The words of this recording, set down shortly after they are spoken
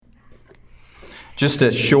Just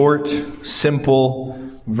a short, simple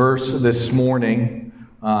verse this morning,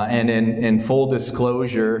 and in full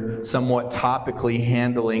disclosure, somewhat topically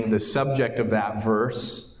handling the subject of that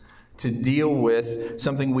verse to deal with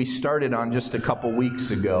something we started on just a couple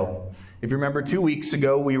weeks ago. If you remember, 2 weeks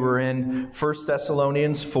ago, we were in 1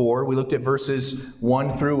 Thessalonians 4. We looked at verses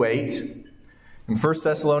 1 through 8. And 1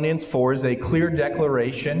 Thessalonians 4 is a clear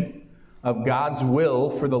declaration of God's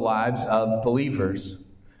will for the lives of believers.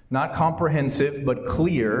 Not comprehensive, but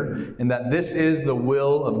clear in that this is the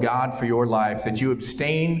will of God for your life, that you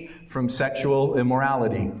abstain from sexual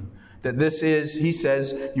immorality. That this is, he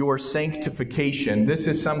says, your sanctification. This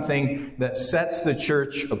is something that sets the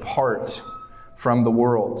church apart from the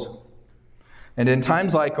world. And in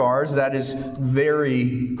times like ours, that is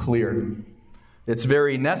very clear. It's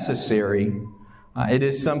very necessary. It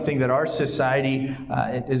is something that our society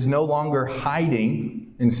is no longer hiding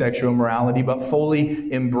in sexual immorality, but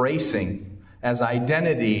fully embracing as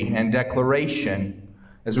identity and declaration.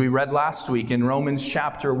 As we read last week in Romans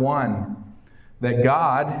chapter 1, that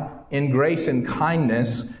God, in grace and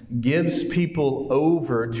kindness, gives people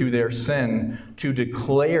over to their sin to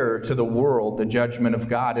declare to the world the judgment of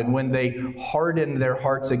God. And when they harden their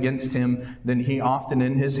hearts against Him, then He often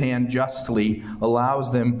in His hand justly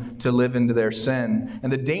allows them to live into their sin.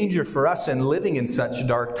 And the danger for us in living in such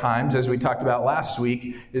dark times, as we talked about last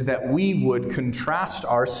week, is that we would contrast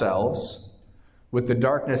ourselves with the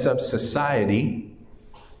darkness of society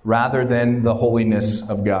rather than the holiness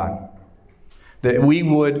of God. That we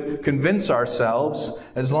would convince ourselves,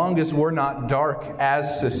 as long as we're not dark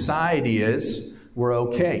as society is, we're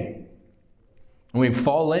okay. And we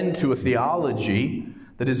fall into a theology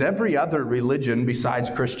that is every other religion besides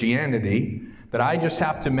Christianity, that I just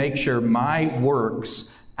have to make sure my works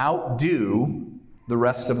outdo the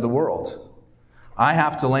rest of the world. I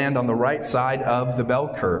have to land on the right side of the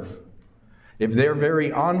bell curve. If they're very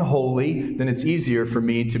unholy, then it's easier for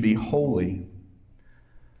me to be holy.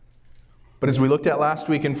 But as we looked at last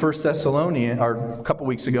week in 1 Thessalonians, or a couple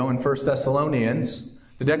weeks ago in 1 Thessalonians,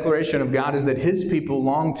 the declaration of God is that His people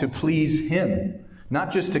long to please Him, not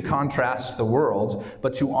just to contrast the world,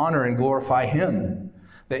 but to honor and glorify Him.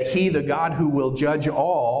 That He, the God who will judge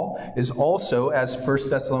all, is also, as 1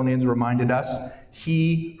 Thessalonians reminded us,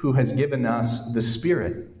 He who has given us the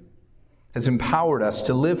Spirit, has empowered us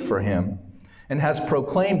to live for Him, and has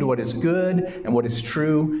proclaimed what is good and what is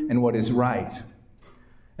true and what is right.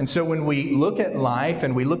 And so when we look at life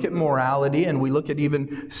and we look at morality and we look at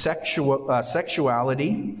even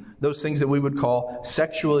sexuality, those things that we would call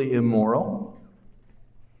sexually immoral,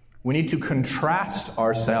 we need to contrast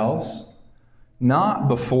ourselves not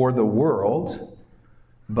before the world,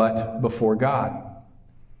 but before God.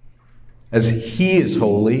 As He is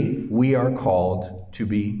holy, we are called to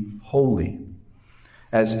be holy.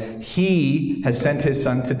 As He has sent His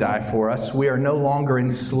Son to die for us, we are no longer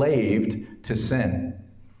enslaved to sin.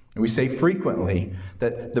 And we say frequently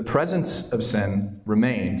that the presence of sin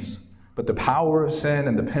remains, but the power of sin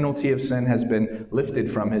and the penalty of sin has been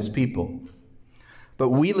lifted from His people. But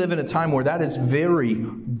we live in a time where that is very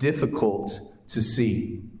difficult to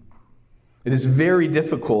see. It is very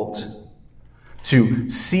difficult to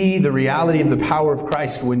see the reality of the power of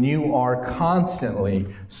Christ when you are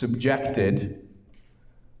constantly subjected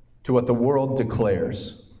to what the world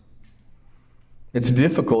declares. It's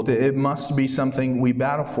difficult. It must be something we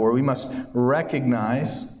battle for. We must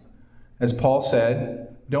recognize, as Paul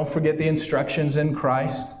said, don't forget the instructions in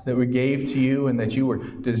Christ that we gave to you and that you were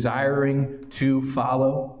desiring to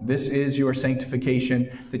follow. This is your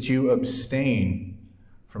sanctification, that you abstain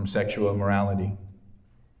from sexual immorality.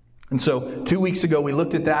 And so 2 weeks ago we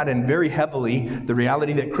looked at that, and very heavily the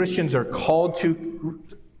reality that Christians are called to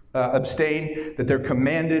abstain, that they're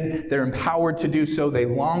commanded, they're empowered to do so, they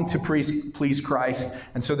long to please Christ.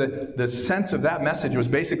 And so the sense of that message was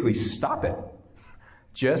basically stop it.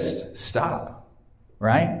 Just stop,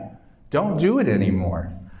 right? Don't do it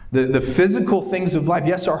anymore. The physical things of life,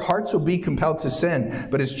 yes, our hearts will be compelled to sin,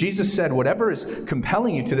 but as Jesus said, whatever is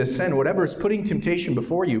compelling you to this sin, whatever is putting temptation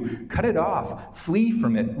before you, cut it off, flee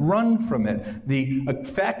from it, run from it. The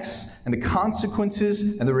effects and the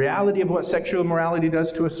consequences and the reality of what sexual immorality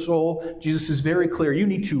does to a soul, Jesus is very clear. You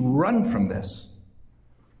need to run from this.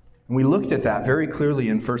 And we looked at that very clearly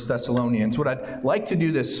in 1 Thessalonians. What I'd like to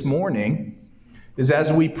do this morning is,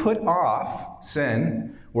 as we put off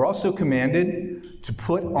sin, we're also commanded to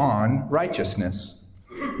put on righteousness.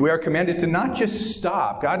 We are commanded to not just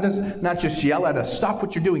stop. God does not just yell at us, stop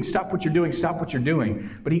what you're doing, stop what you're doing, stop what you're doing.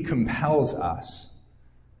 But He compels us.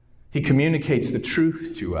 He communicates the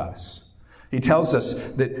truth to us. He tells us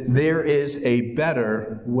that there is a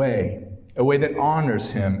better way, a way that honors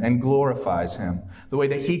Him and glorifies Him, the way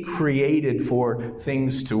that He created for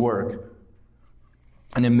things to work.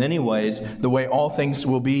 And in many ways, the way all things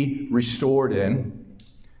will be restored in,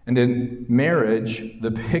 and in marriage, the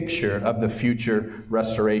picture of the future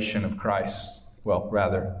restoration of Christ, well,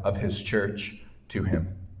 rather, of His church to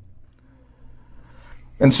Him.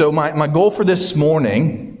 And so my goal for this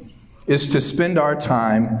morning is to spend our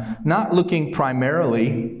time not looking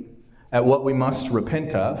primarily at what we must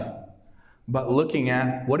repent of, but looking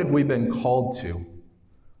at what have we been called to?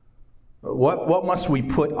 What must we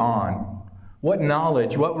put on? What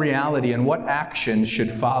knowledge, what reality, and what action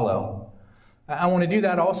should follow? I want to do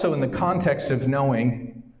that also in the context of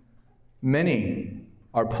knowing many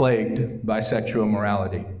are plagued by sexual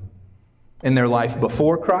immorality in their life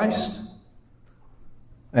before Christ,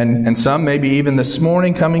 and some maybe even this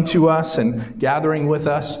morning coming to us and gathering with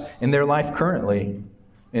us in their life currently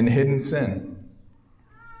in hidden sin.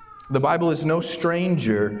 The Bible is no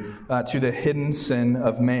stranger to the hidden sin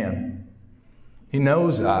of man. He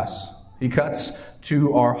knows us. He cuts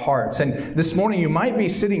to our hearts. And this morning you might be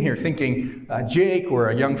sitting here thinking, Jake,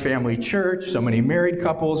 we're a young family church, so many married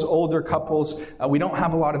couples, older couples. We don't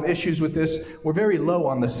have a lot of issues with this. We're very low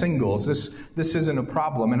on the singles. This isn't a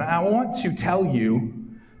problem. And I want to tell you,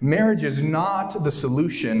 marriage is not the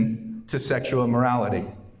solution to sexual immorality.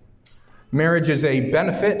 Marriage is a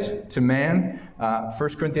benefit to man. 1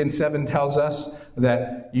 Corinthians 7 tells us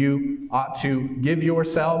that you ought to give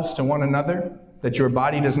yourselves to one another, that your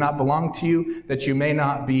body does not belong to you, that you may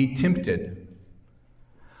not be tempted.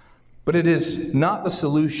 But it is not the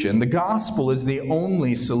solution. The gospel is the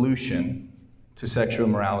only solution to sexual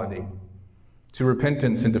immorality, to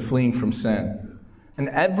repentance and to fleeing from sin. And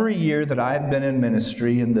every year that I've been in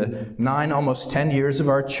ministry, in the 9, almost 10 years of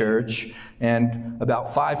our church, and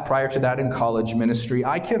about 5 prior to that in college ministry,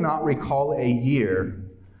 I cannot recall a year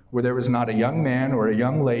where there was not a young man or a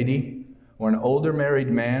young lady or an older married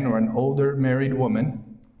man or an older married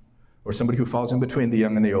woman or somebody who falls in between the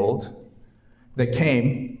young and the old that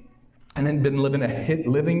came and had been living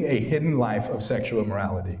a hidden life of sexual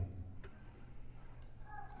immorality.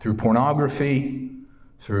 Through pornography,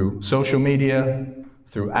 through social media,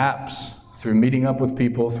 through apps, through meeting up with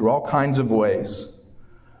people, through all kinds of ways.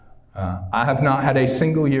 I have not had a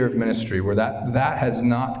single year of ministry where that has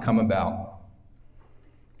not come about.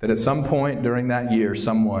 That at some point during that year,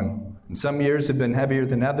 someone, and some years have been heavier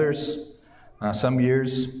than others, some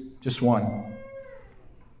years just one.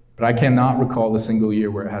 But I cannot recall a single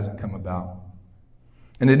year where it hasn't come about.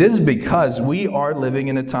 And it is because we are living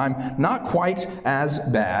in a time not quite as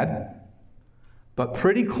bad, but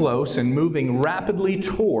pretty close and moving rapidly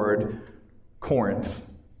toward Corinth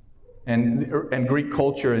and Greek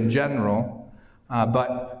culture in general.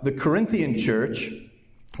 But the Corinthian church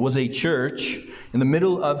was a church in the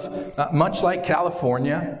middle of, much like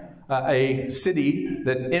California, a city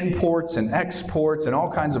that imports and exports and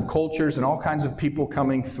all kinds of cultures and all kinds of people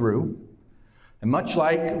coming through. And much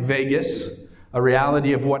like Vegas, a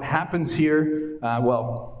reality of what happens here,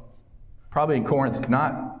 probably in Corinth,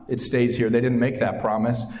 not it stays here. They didn't make that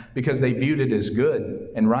promise because they viewed it as good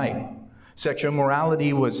and right. Sexual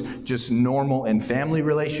immorality was just normal in family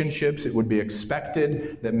relationships. It would be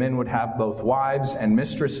expected that men would have both wives and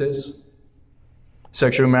mistresses.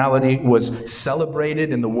 Sexual immorality was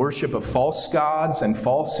celebrated in the worship of false gods and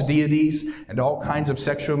false deities and all kinds of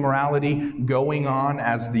sexual immorality going on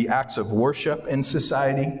as the acts of worship in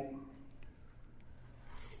society.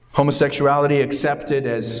 Homosexuality accepted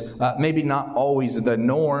as maybe not always the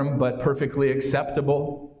norm, but perfectly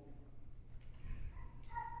acceptable.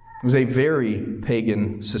 It was a very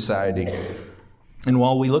pagan society. And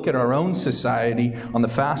while we look at our own society on the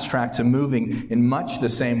fast track to moving in much the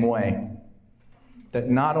same way, that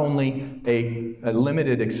not only a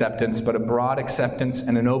limited acceptance, but a broad acceptance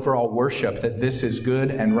and an overall worship that this is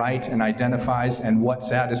good and right and identifies and what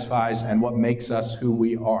satisfies and what makes us who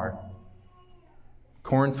we are.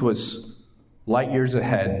 Corinth was light years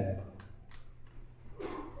ahead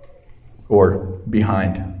or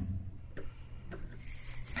behind.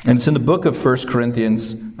 And it's in the book of 1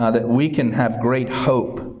 Corinthians that we can have great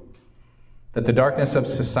hope that the darkness of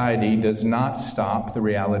society does not stop the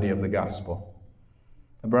reality of the gospel.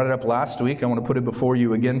 I brought it up last week. I want to put it before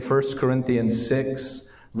you again. 1 Corinthians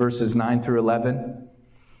 6, verses 9 through 11.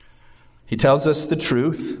 He tells us the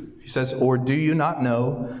truth. He says, "Or do you not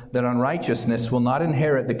know that unrighteousness will not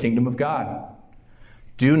inherit the kingdom of God?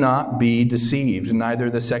 Do not be deceived.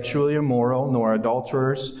 Neither the sexually immoral, nor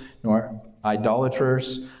adulterers, nor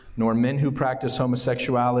idolaters, nor men who practice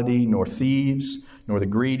homosexuality, nor thieves, nor the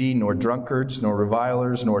greedy, nor drunkards, nor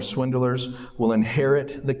revilers, nor swindlers will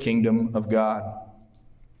inherit the kingdom of God."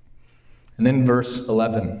 And then verse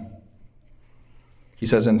 11. He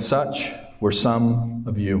says, and such were some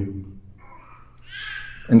of you.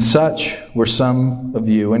 And such were some of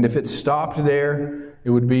you. And if it stopped there, it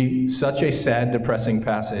would be such a sad, depressing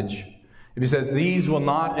passage. If he says, these will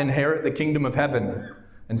not inherit the kingdom of heaven,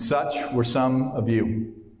 and such were some of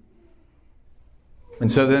you.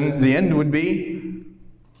 And so then the end would be,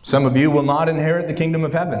 some of you will not inherit the kingdom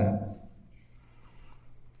of heaven.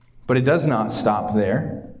 But it does not stop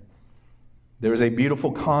there. There is a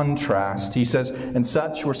beautiful contrast. He says, and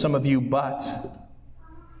such were some of you, but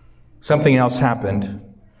something else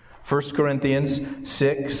happened. 1 Corinthians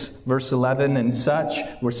 6, verse 11, and such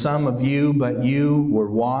were some of you, but you were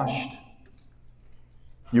washed.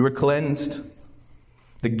 You were cleansed.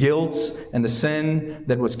 The guilt and the sin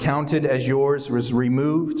that was counted as yours was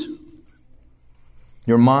removed.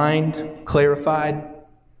 Your mind clarified.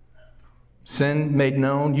 Sin made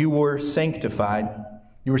known. You were sanctified.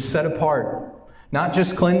 You were set apart. Not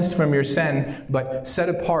just cleansed from your sin, but set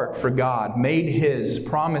apart for God, made His,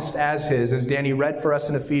 promised as His, as Danny read for us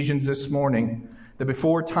in Ephesians this morning, that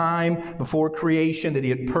before time, before creation, that He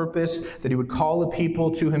had purposed that He would call a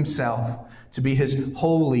people to Himself to be His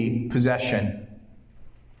holy possession.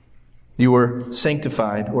 You were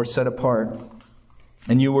sanctified or set apart,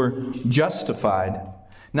 and you were justified.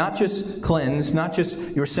 Not just cleansed, not just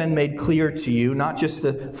your sin made clear to you, not just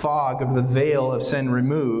the fog of the veil of sin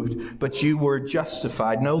removed, but you were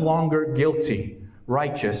justified, no longer guilty,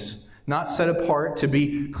 righteous, not set apart to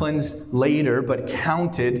be cleansed later, but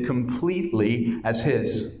counted completely as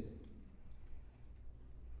His.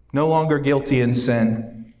 No longer guilty in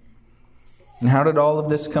sin. And how did all of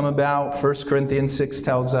this come about? 1 Corinthians 6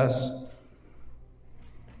 tells us,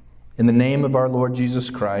 in the name of our Lord Jesus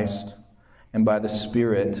Christ, and by the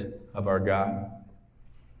Spirit of our God.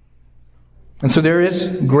 And so there is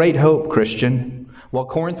great hope, Christian. While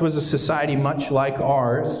Corinth was a society much like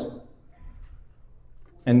ours,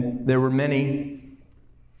 and there were many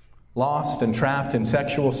lost and trapped in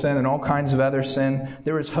sexual sin and all kinds of other sin,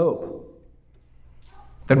 there is hope.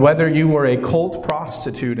 That whether you were a cult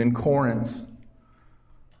prostitute in Corinth,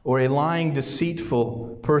 or a lying,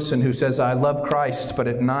 deceitful person who says, I love Christ, but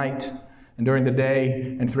at night and during the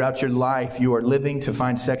day and throughout your life, you are living to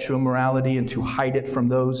find sexual immorality and to hide it from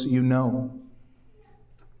those you know.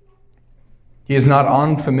 He is not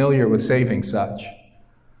unfamiliar with saving such.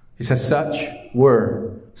 He says, such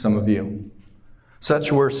were some of you.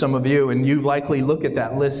 Such were some of you. And you likely look at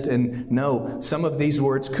that list and know some of these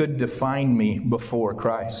words could define me before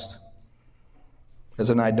Christ. As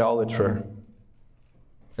an idolater,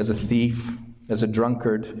 as a thief, as a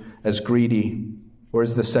drunkard, as greedy, or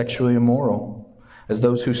as the sexually immoral, as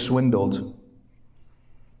those who swindled.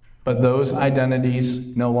 But those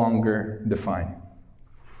identities no longer define.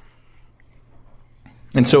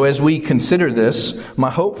 And so as we consider this, my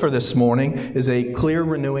hope for this morning is a clear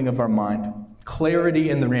renewing of our mind, clarity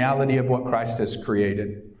in the reality of what Christ has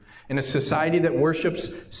created. In a society that worships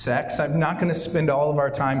sex, I'm not going to spend all of our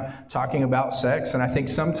time talking about sex, and I think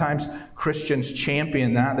sometimes Christians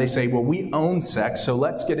champion that. They say, well, we own sex, so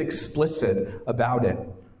let's get explicit about it.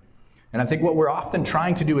 And I think what we're often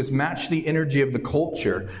trying to do is match the energy of the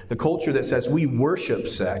culture that says we worship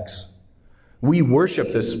sex. We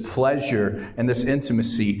worship this pleasure and this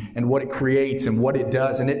intimacy and what it creates and what it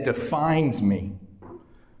does, and it defines me.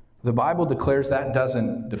 The Bible declares that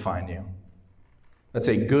doesn't define you. That's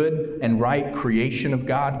a good and right creation of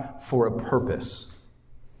God for a purpose.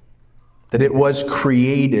 That it was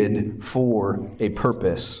created for a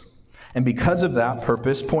purpose. And because of that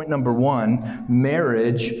purpose, point number 1,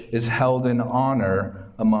 marriage is held in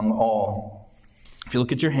honor among all. If you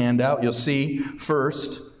look at your handout, you'll see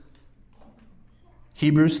first,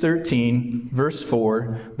 Hebrews 13, verse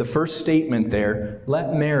 4, the first statement there,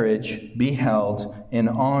 let marriage be held in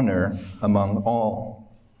honor among all.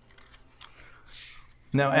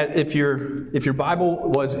 Now, if your Bible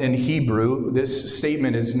was in Hebrew, this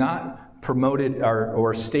statement is not promoted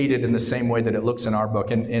or stated in the same way that it looks in our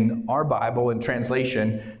book. In our Bible, in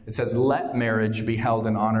translation, it says, let marriage be held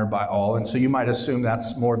in honor by all. And so you might assume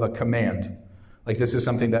that's more of a command. Like this is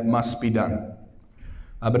something that must be done.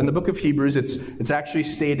 But in the book of Hebrews, it's actually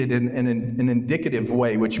stated in an indicative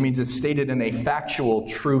way, which means it's stated in a factual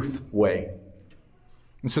truth way.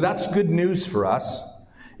 And so that's good news for us.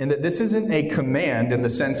 And that this isn't a command in the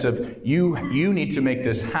sense of you need to make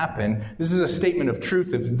this happen. This is a statement of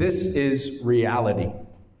truth of this is reality.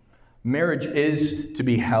 Marriage is to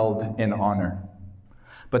be held in honor.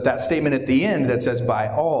 But that statement at the end that says by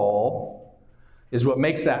all is what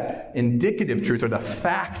makes that indicative truth or the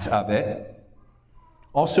fact of it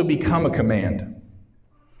also become a command.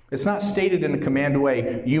 It's not stated in a command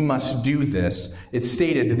way, you must do this. It's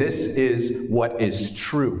stated, this is what is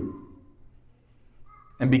true.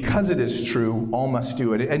 And because it is true, all must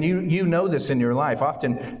do it. And you know this in your life.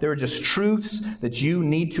 Often there are just truths that you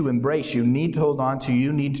need to embrace, you need to hold on to,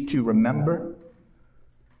 you need to remember,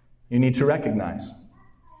 you need to recognize.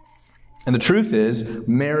 And the truth is,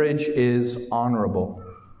 marriage is honorable.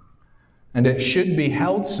 And it should be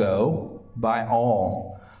held so by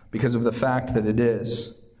all because of the fact that it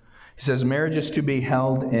is. He says marriage is to be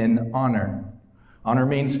held in honor. Honor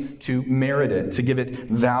means to merit it, to give it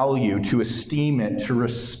value, to esteem it, to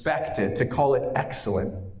respect it, to call it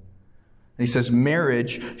excellent. And he says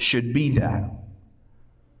marriage should be that.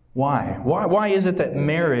 Why? Why is it that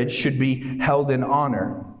marriage should be held in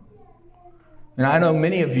honor? And I know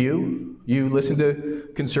many of you listen to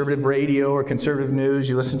conservative radio or conservative news,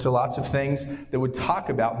 you listen to lots of things that would talk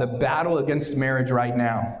about the battle against marriage right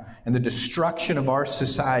now and the destruction of our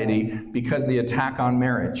society because of the attack on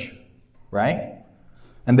marriage, right?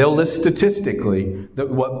 And they'll list statistically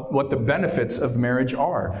what the benefits of marriage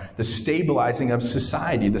are. The stabilizing of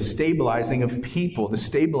society, the stabilizing of people, the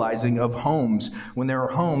stabilizing of homes. When there are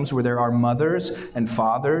homes where there are mothers and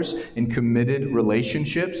fathers in committed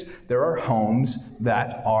relationships, there are homes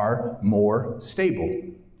that are more stable.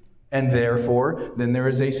 And therefore, then there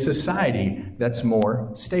is a society that's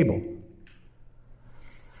more stable.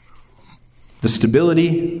 The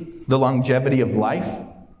stability, the longevity of life,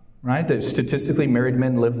 right? That statistically married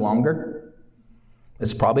men live longer.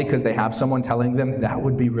 It's probably because they have someone telling them that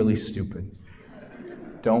would be really stupid.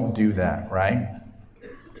 Don't do that, right?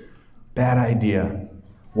 Bad idea.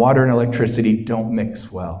 Water and electricity don't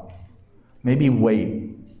mix well. Maybe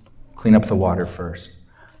wait. Clean up the water first.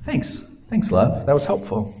 Thanks, love. That was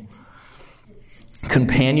helpful.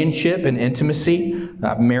 Companionship and intimacy.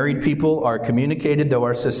 Married people are communicated, though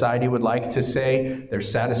our society would like to say there's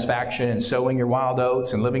satisfaction in sowing your wild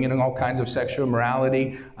oats and living in all kinds of sexual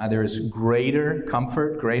immorality. There is greater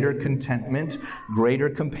comfort, greater contentment, greater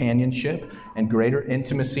companionship, and greater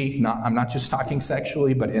intimacy. I'm not just talking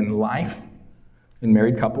sexually, but in life, in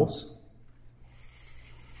married couples.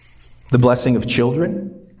 The blessing of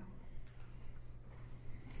children.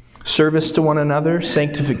 Service to one another,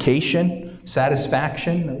 sanctification,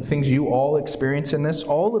 satisfaction, things you all experience in this.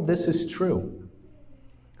 All of this is true.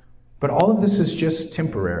 But all of this is just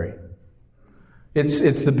temporary. It's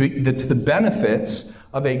the benefits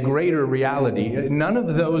of a greater reality. None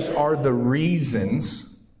of those are the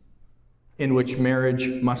reasons in which marriage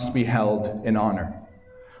must be held in honor.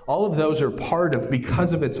 All of those are part of,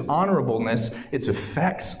 because of its honorableness, its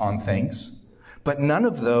effects on things. But none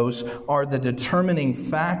of those are the determining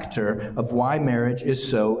factor of why marriage is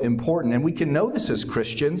so important. And we can know this as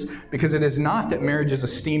Christians because it is not that marriage is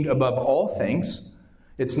esteemed above all things.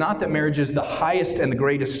 It's not that marriage is the highest and the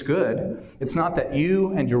greatest good. It's not that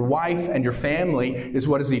you and your wife and your family is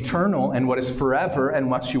what is eternal and what is forever and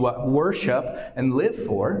what you worship and live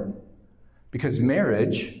for. Because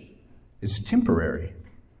marriage is temporary.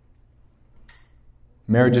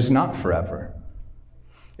 Marriage is not forever.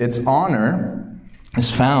 Its honor is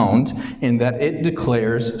found in that it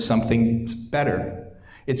declares something better.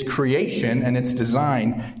 Its creation and its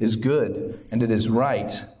design is good, and it is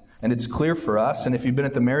right, and it's clear for us. And if you've been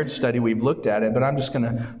at the marriage study, we've looked at it, but I'm just going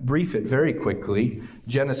to brief it very quickly.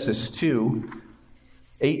 Genesis 2,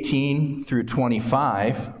 18 through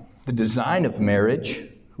 25, the design of marriage.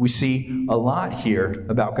 We see a lot here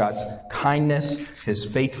about God's kindness, His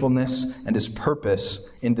faithfulness, and His purpose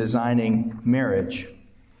in designing marriage.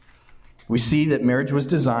 We see that marriage was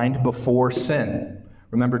designed before sin.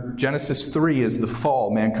 Remember, Genesis 3 is the fall.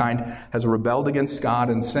 Mankind has rebelled against God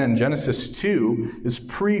and sin. Genesis 2 is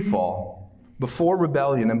pre-fall, before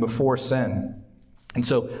rebellion and before sin. And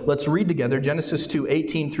so let's read together Genesis 2,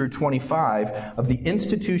 18 through 25 of the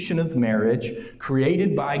institution of marriage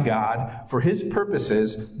created by God for His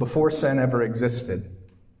purposes before sin ever existed.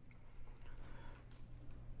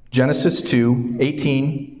 Genesis 2,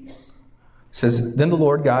 18 says, "Then the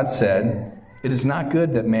Lord God said, 'It is not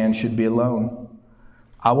good that man should be alone.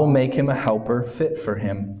 I will make him a helper fit for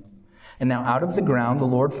him.' And now out of the ground the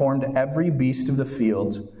Lord formed every beast of the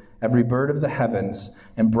field, every bird of the heavens,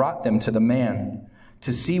 and brought them to the man,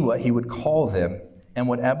 to see what he would call them. And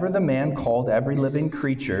whatever the man called every living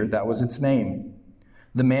creature, that was its name.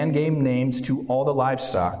 The man gave names to all the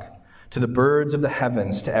livestock, to the birds of the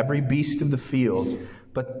heavens, to every beast of the field.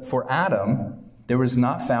 But for Adam there was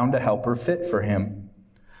not found a helper fit for him.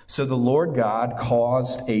 So the Lord God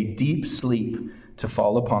caused a deep sleep to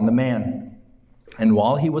fall upon the man. And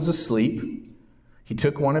while he was asleep, he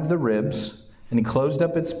took one of the ribs, and he closed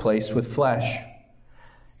up its place with flesh.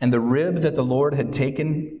 And the rib that the Lord had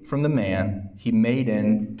taken from the man, he made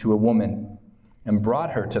into a woman and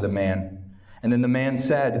brought her to the man. And then the man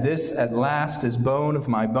said, "This at last is bone of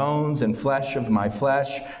my bones and flesh of my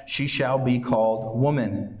flesh. She shall be called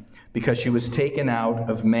woman, because she was taken out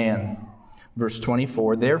of man." Verse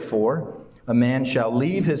 24, "Therefore a man shall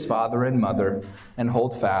leave his father and mother and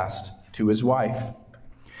hold fast to his wife,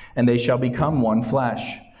 and they shall become one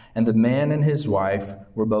flesh. And the man and his wife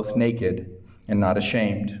were both naked and not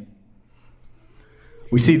ashamed."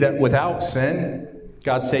 We see that without sin,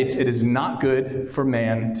 God states it is not good for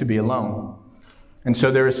man to be alone. And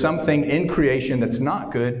so there is something in creation that's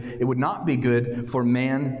not good. It would not be good for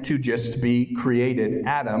man to just be created.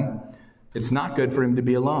 Adam, it's not good for him to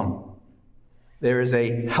be alone. There is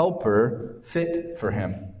a helper fit for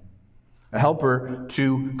him. A helper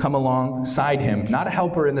to come alongside him. Not a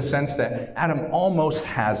helper in the sense that Adam almost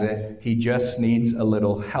has it, he just needs a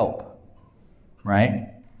little help. Right?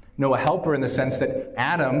 No, a helper in the sense that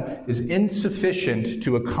Adam is insufficient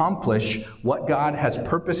to accomplish what God has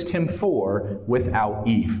purposed him for without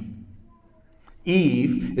Eve.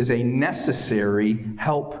 Eve is a necessary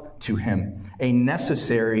help to him, a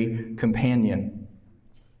necessary companion.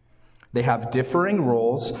 They have differing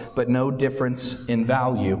roles, but no difference in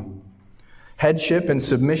value. Headship and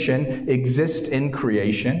submission exist in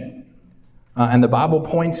creation, and the Bible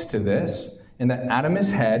points to this, in that Adam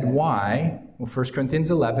is head. Why? Well, 1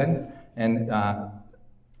 Corinthians 11 and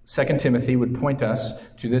 2 Timothy would point us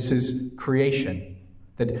to this is creation.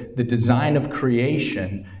 That the design of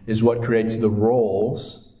creation is what creates the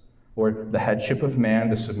roles, or the headship of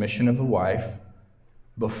man, the submission of a wife,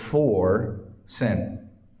 before sin.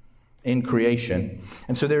 In creation.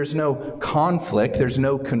 And so there's no conflict, there's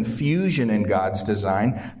no confusion in God's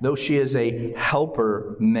design. Though she is a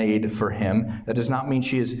helper made for him, that does not mean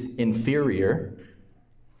she is inferior.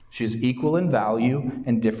 She is equal in value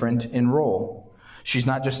and different in role. She's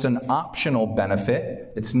not just an optional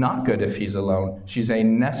benefit. It's not good if he's alone. She's a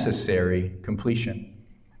necessary completion.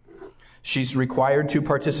 She's required to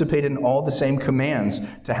participate in all the same commands,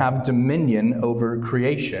 to have dominion over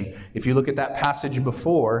creation. If you look at that passage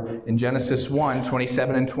before, in Genesis 1,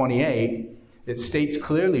 27 and 28, it states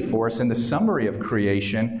clearly for us in the summary of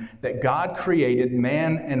creation that God created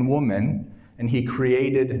man and woman, and he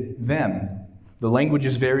created them. The language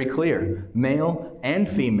is very clear. Male and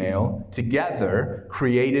female together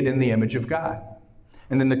created in the image of God.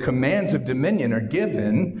 And then the commands of dominion are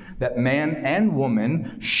given that man and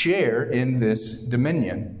woman share in this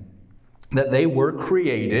dominion. That they were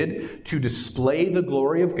created to display the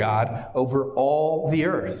glory of God over all the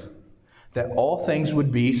earth. That all things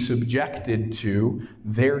would be subjected to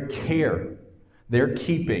their care, their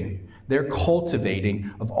keeping, their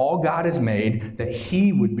cultivating of all God has made, that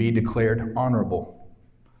he would be declared honorable.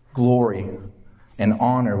 Glory and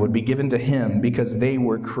honor would be given to him because they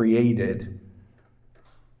were created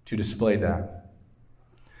to display that.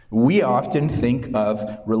 We often think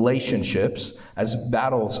of relationships as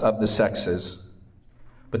battles of the sexes.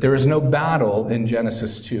 But there is no battle in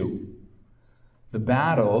Genesis 2. The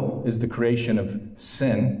battle is the creation of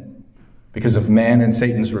sin because of man and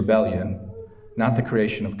Satan's rebellion, not the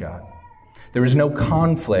creation of God. There is no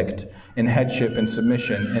conflict in headship and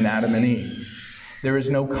submission in Adam and Eve. There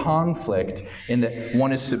is no conflict in that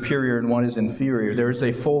one is superior and one is inferior. There is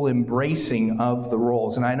a full embracing of the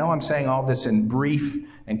roles. And I know I'm saying all this in brief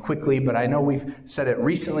and quickly, but I know we've said it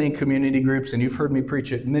recently in community groups, and you've heard me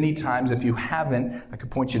preach it many times. If you haven't, I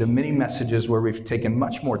could point you to many messages where we've taken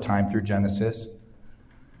much more time through Genesis.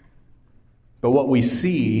 But what we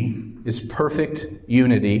see is perfect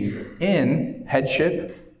unity in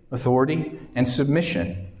headship, authority, and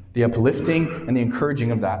submission, the uplifting and the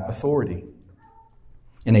encouraging of that authority.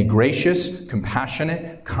 In a gracious,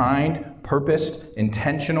 compassionate, kind, purposed,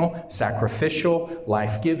 intentional, sacrificial,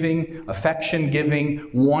 life-giving,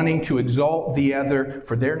 affection-giving, wanting to exalt the other,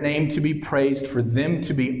 for their name to be praised, for them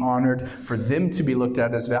to be honored, for them to be looked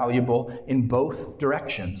at as valuable in both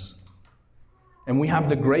directions. And we have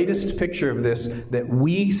the greatest picture of this that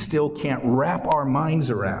we still can't wrap our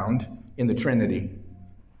minds around in the Trinity.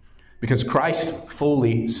 Because Christ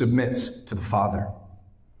fully submits to the Father.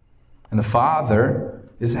 And the Father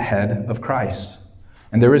is the head of Christ.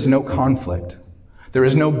 And there is no conflict. There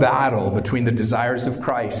is no battle between the desires of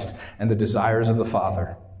Christ and the desires of the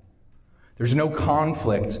Father. There's no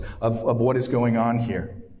conflict of what is going on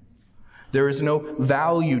here. There is no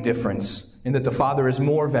value difference in that the Father is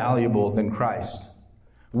more valuable than Christ.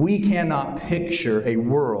 We cannot picture a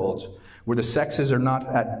world where the sexes are not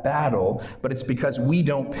at battle, but it's because we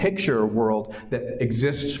don't picture a world that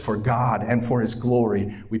exists for God and for his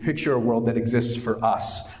glory. We picture a world that exists for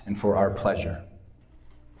us and for our pleasure.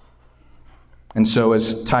 And so,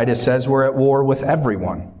 as Titus says, we're at war with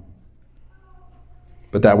everyone.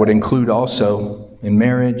 But that would include also in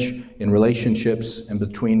marriage, in relationships, and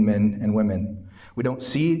between men and women. We don't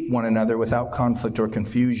see one another without conflict or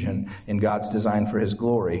confusion in God's design for His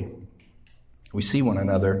glory. We see one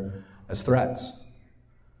another as threats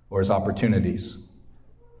or as opportunities.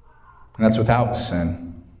 And that's without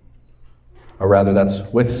sin. Or rather, that's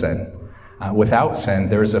with sin. Without sin,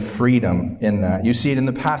 there is a freedom in that. You see it in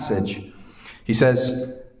the passage. He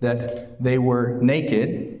says that they were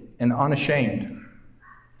naked and unashamed.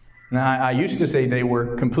 Now, I used to say they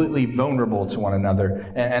were completely vulnerable to one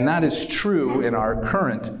another, and that is true in our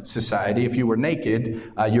current society. If you were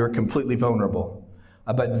naked, you're completely vulnerable.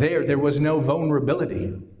 But there was no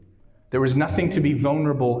vulnerability. There was nothing to be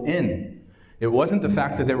vulnerable in. It wasn't the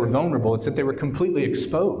fact that they were vulnerable, it's that they were completely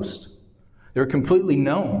exposed. They were completely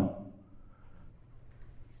known,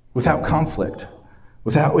 without conflict,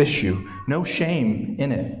 without issue, no shame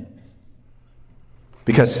in it,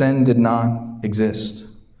 because sin did not exist.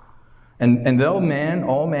 And though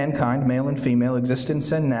all mankind, male and female, exist in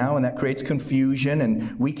sin now, and that creates confusion,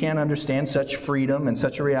 and we can't understand such freedom and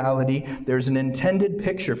such a reality, there's an intended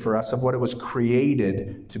picture for us of what it was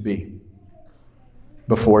created to be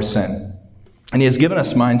before sin. And He has given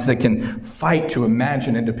us minds that can fight to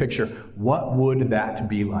imagine and to picture what would that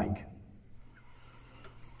be like.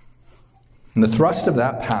 And the thrust of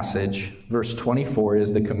that passage, verse 24,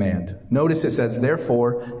 is the command. Notice it says,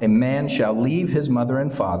 "Therefore a man shall leave his mother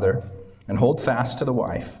and father and hold fast to the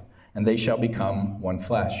wife, and they shall become one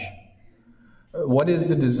flesh." What is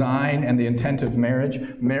the design and the intent of marriage?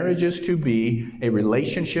 Marriage is to be a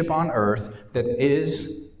relationship on earth that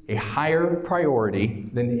is a higher priority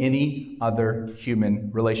than any other human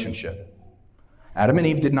relationship. Adam and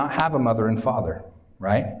Eve did not have a mother and father,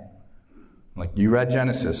 right? Like you read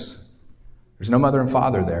Genesis. There's no mother and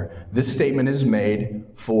father there. This statement is made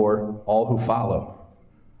for all who follow.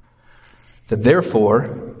 That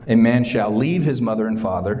therefore a man shall leave his mother and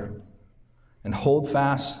father and hold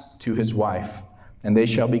fast to his wife, and they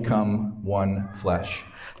shall become one flesh.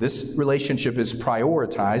 This relationship is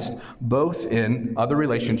prioritized both in other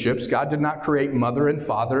relationships. God did not create mother and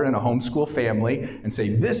father in a homeschool family and say,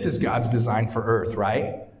 this is God's design for earth,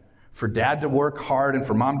 right? For dad to work hard and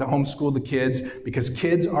for mom to homeschool the kids, because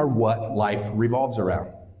kids are what life revolves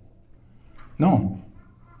around. No.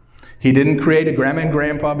 He didn't create a grandma and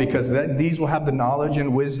grandpa because these will have the knowledge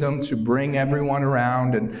and wisdom to bring everyone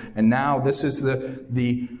around. And now this is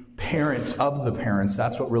the parents of the parents.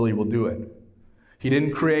 That's what really will do it. He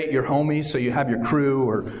didn't create your homies so you have your crew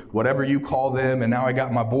or whatever you call them. And now I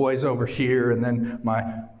got my boys over here and then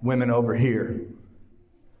my women over here.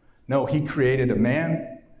 No, He created a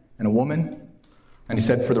man and a woman. And He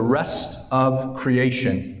said for the rest of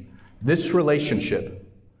creation, this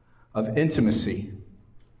relationship of intimacy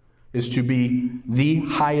is to be the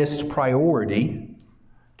highest priority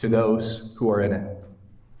to those who are in it.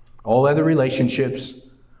 All other relationships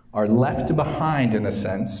are left behind in a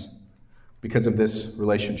sense because of this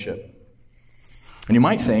relationship. And you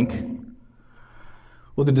might think,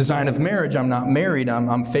 well, the design of marriage, I'm not married,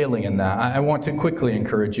 I'm failing in that. I want to quickly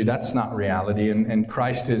encourage you, that's not reality, and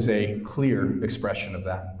Christ is a clear expression of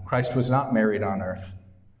that. Christ was not married on earth,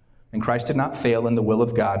 and Christ did not fail in the will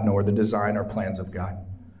of God nor the design or plans of God.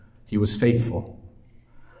 He was faithful.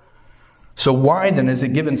 So why then is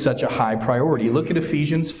it given such a high priority? Look at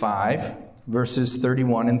Ephesians 5, verses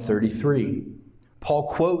 31 and 33. Paul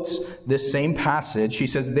quotes this same passage. He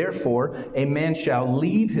says, "Therefore, a man shall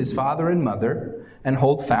leave his father and mother and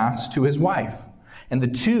hold fast to his wife, and the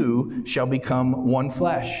two shall become one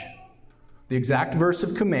flesh." The exact verse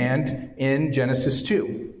of command in Genesis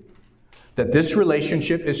 2. That this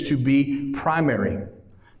relationship is to be primary.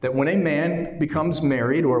 That when a man becomes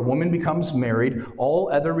married or a woman becomes married, all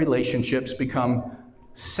other relationships become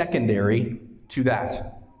secondary to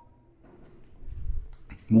that.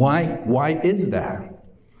 Why is that?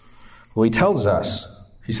 Well, he tells us.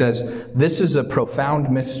 He says, this is a profound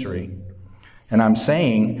mystery. And I'm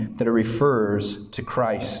saying that it refers to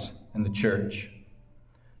Christ and the church.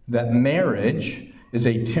 That marriage is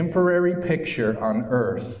a temporary picture on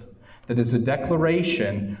earth that is a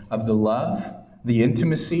declaration of the love, the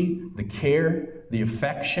intimacy, the care, the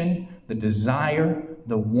affection, the desire,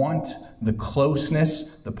 the want, the closeness,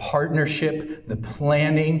 the partnership, the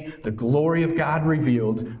planning, the glory of God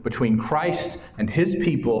revealed between Christ and His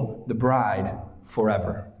people, the bride,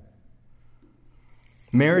 forever.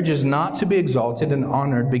 Marriage is not to be exalted and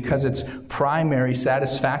honored because it's primary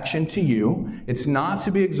satisfaction to you. It's not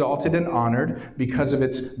to be exalted and honored because of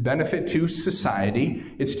its benefit to society.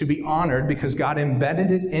 It's to be honored because God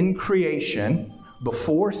embedded it in creation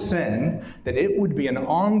before sin, that it would be an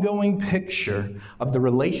ongoing picture of the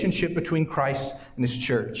relationship between Christ and his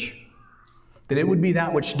church. That it would be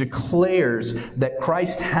that which declares that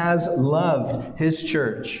Christ has loved his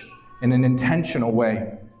church in an intentional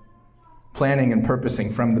way, planning and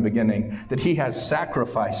purposing from the beginning, that he has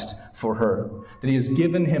sacrificed for her, that he has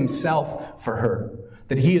given himself for her,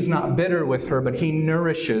 that he is not bitter with her, but he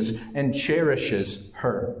nourishes and cherishes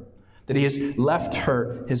her, that he has left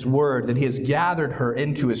her his word, that he has gathered her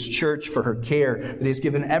into his church for her care, that he has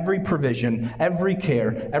given every provision, every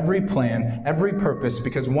care, every plan, every purpose,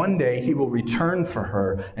 because one day he will return for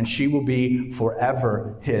her and she will be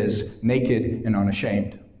forever his, naked and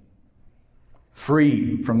unashamed,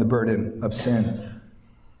 free from the burden of sin.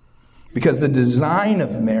 Because the design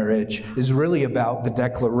of marriage is really about the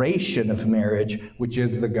declaration of marriage, which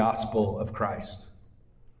is the gospel of Christ.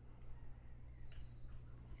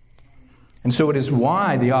 And so it is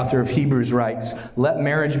why the author of Hebrews writes, "Let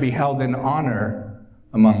marriage be held in honor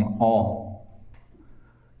among all."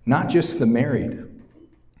 Not just the married,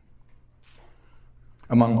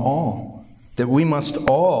 among all. That we must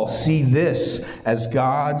all see this as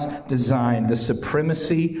God's design, the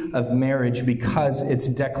supremacy of marriage because it's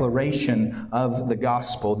declaration of the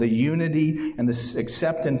gospel, the unity and the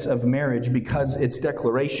acceptance of marriage because it's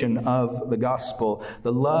declaration of the gospel,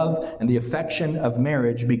 the love and the affection of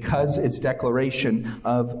marriage because it's declaration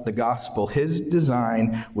of the gospel. His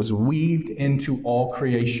design was weaved into all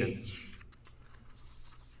creation.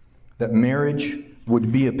 That marriage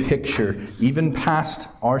would be a picture, even past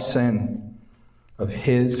our sin, of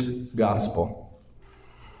his gospel.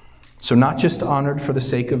 So not just honored for the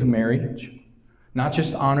sake of marriage, not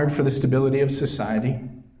just honored for the stability of society,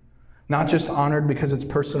 not just honored because it's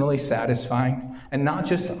personally satisfying, and not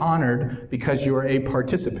just honored because you're a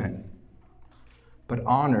participant, but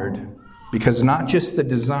honored because not just the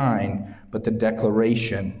design, but the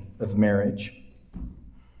declaration of marriage.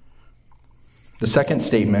 The second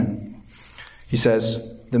statement, he says,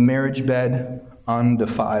 the marriage bed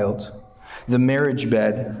undefiled. The marriage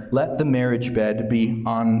bed, let the marriage bed be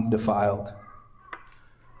undefiled.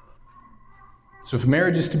 So if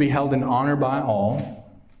marriage is to be held in honor by all,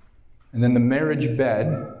 and then the marriage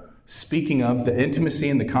bed, speaking of the intimacy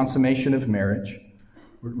and the consummation of marriage,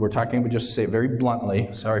 we're talking about, just to say it very bluntly,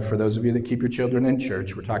 sorry for those of you that keep your children in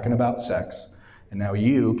church, we're talking about sex. And now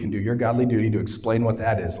you can do your godly duty to explain what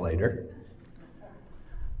that is later.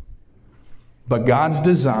 But God's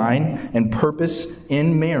design and purpose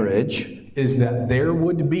in marriage is that there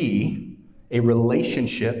would be a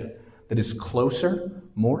relationship that is closer,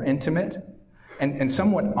 more intimate, and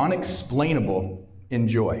somewhat unexplainable in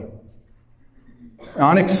joy.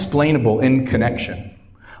 Unexplainable in connection.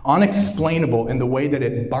 Unexplainable in the way that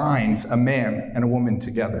it binds a man and a woman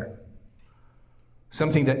together.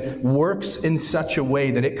 Something that works in such a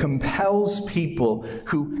way that it compels people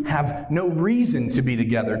who have no reason to be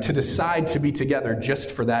together to decide to be together just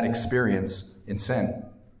for that experience in sin.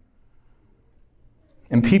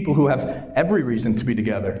 And people who have every reason to be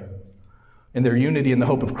together in their unity in the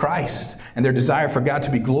hope of Christ, and their desire for God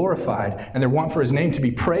to be glorified, and their want for his name to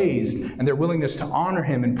be praised, and their willingness to honor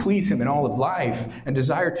him and please him in all of life, and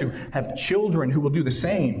desire to have children who will do the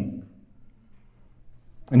same,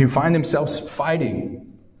 and who find themselves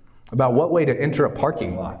fighting about what way to enter a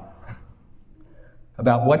parking lot,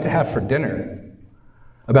 about what to have for dinner,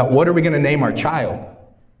 about what are we going to name our child,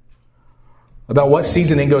 about what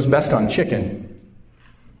seasoning goes best on chicken,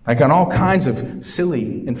 like on all kinds of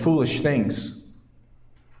silly and foolish things,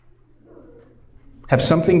 have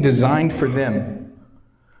something designed for them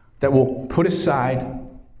that will put aside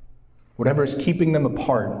whatever is keeping them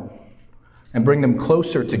apart and bring them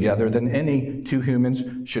closer together than any two humans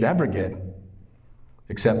should ever get,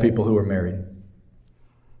 except people who are married.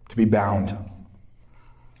 To be bound,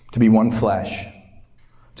 to be one flesh,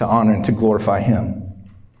 to honor and to glorify him.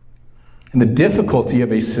 And the difficulty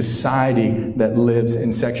of a society that lives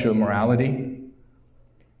in sexual immorality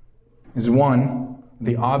is, one,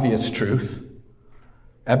 the obvious truth.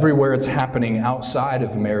 Everywhere it's happening outside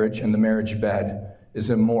of marriage and the marriage bed is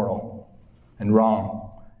immoral and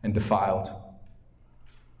wrong and defiled.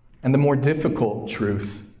 And the more difficult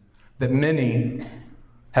truth that many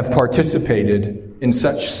have participated in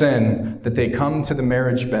such sin that they come to the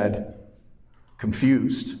marriage bed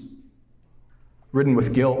confused, ridden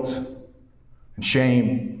with guilt and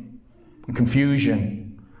shame and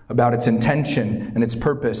confusion about its intention and its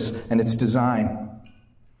purpose and its design.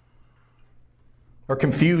 Or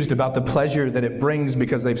confused about the pleasure that it brings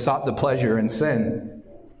because they've sought the pleasure in sin.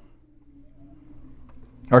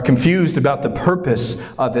 are confused about the purpose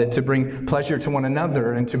of it, to bring pleasure to one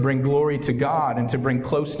another and to bring glory to God and to bring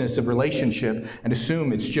closeness of relationship, and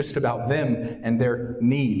assume it's just about them and their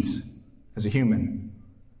needs as a human.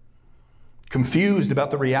 Confused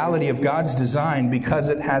about the reality of God's design because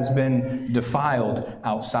it has been defiled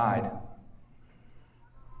outside.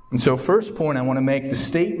 And so first point I want to make, the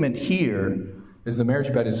statement here is the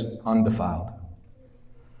marriage bed is undefiled.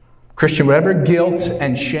 Christian, whatever guilt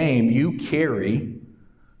and shame you carry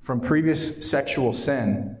from previous sexual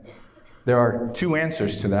sin, there are two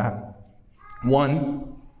answers to that.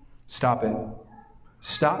 One, stop it.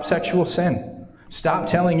 Stop sexual sin. Stop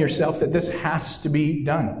telling yourself that this has to be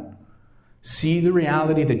done. See the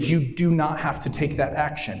reality that you do not have to take that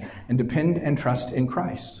action, and depend and trust in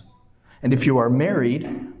Christ. And if you are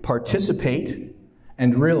married, participate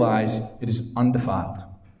and realize it is undefiled.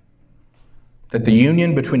 That the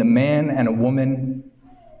union between a man and a woman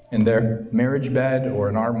in their marriage bed, or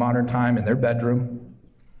in our modern time, in their bedroom,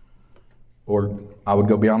 or I would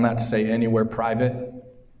go beyond that to say anywhere private,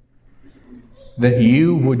 that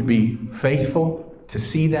you would be faithful to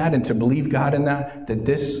see that and to believe God in that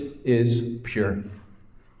this is pure.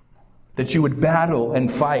 That you would battle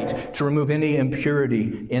and fight to remove any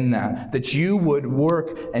impurity in that. That you would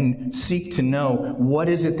work and seek to know what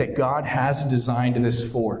is it that God has designed this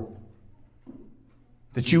for.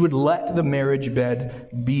 That you would let the marriage bed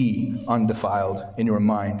be undefiled in your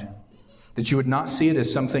mind. That you would not see it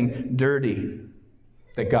as something dirty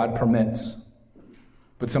that God permits,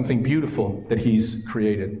 but something beautiful that He's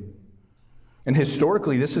created. And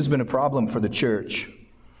historically, this has been a problem for the church.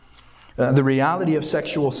 The reality of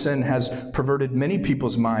sexual sin has perverted many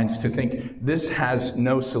people's minds to think this has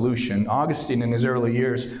no solution. Augustine, in his early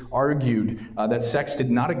years, argued that sex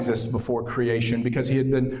did not exist before creation because he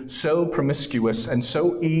had been so promiscuous and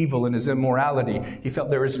so evil in his immorality. He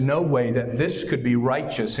felt there is no way that this could be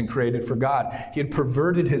righteous and created for God. He had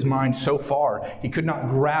perverted his mind so far, he could not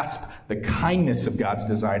grasp the kindness of God's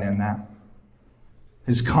design in that.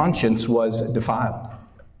 His conscience was defiled.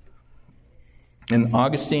 And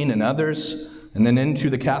Augustine and others, and then into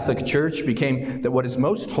the Catholic Church, became that what is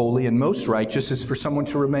most holy and most righteous is for someone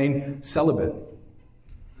to remain celibate,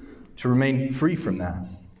 to remain free from that.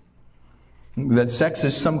 That sex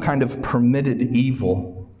is some kind of permitted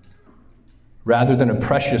evil rather than a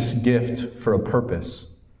precious gift for a purpose.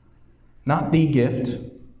 Not the gift,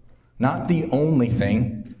 not the only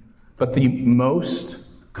thing, but the most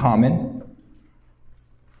common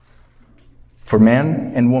for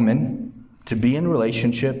man and woman to be in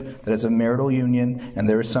relationship that is a marital union, and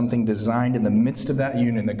there is something designed in the midst of that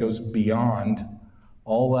union that goes beyond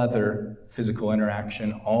all other physical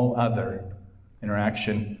interaction, all other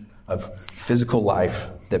interaction of physical life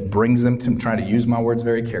that brings them to, I'm trying to use my words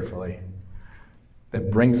very carefully,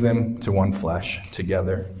 that brings them to one flesh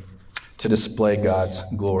together to display God's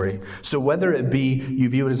glory. So whether it be you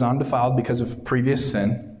view it as undefiled because of previous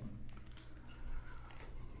sin,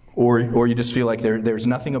 or you just feel like there's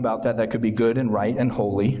nothing about that could be good and right and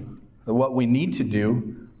holy, what we need to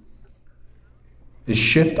do is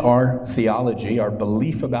shift our theology, our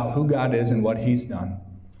belief about who God is and what He's done,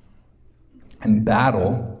 and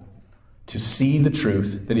battle to see the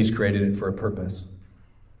truth that He's created it for a purpose.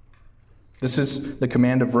 This is the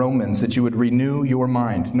command of Romans, that you would renew your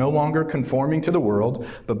mind, no longer conforming to the world,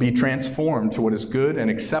 but be transformed to what is good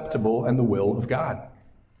and acceptable and the will of God.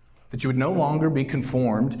 That you would no longer be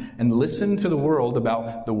conformed and listen to the world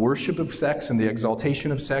about the worship of sex and the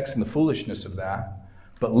exaltation of sex and the foolishness of that,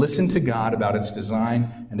 but listen to God about its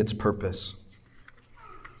design and its purpose.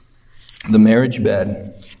 The marriage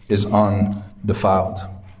bed is undefiled.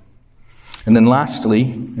 And then lastly,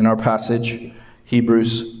 in our passage,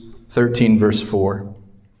 Hebrews 13, verse 4,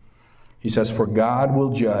 he says, "For God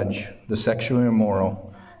will judge the sexually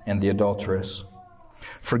immoral and the adulterous."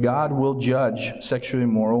 For God will judge sexually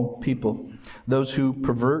immoral people, those who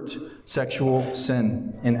pervert sexual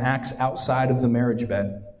sin in acts outside of the marriage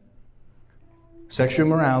bed. Sexual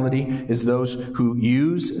immorality is those who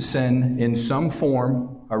use sin in some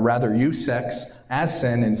form, or rather use sex as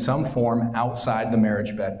sin in some form outside the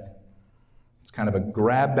marriage bed. It's kind of a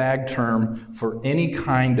grab bag term for any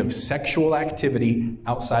kind of sexual activity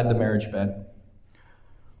outside the marriage bed.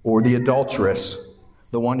 Or the adulteress,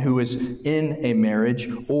 the one who is in a marriage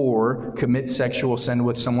or commits sexual sin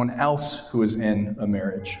with someone else who is in a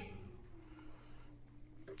marriage.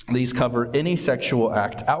 These cover any sexual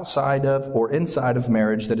act outside of or inside of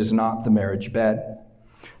marriage that is not the marriage bed.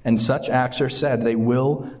 And such acts are said they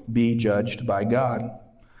will be judged by God.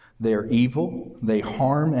 They are evil, they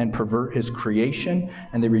harm and pervert His creation,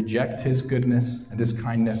 and they reject His goodness and His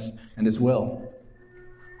kindness and His will.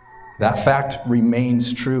 That fact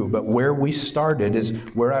remains true. But where we started is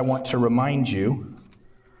where I want to remind you.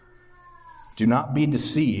 Do not be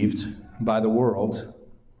deceived by the world.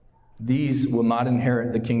 These will not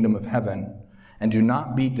inherit the kingdom of heaven. And do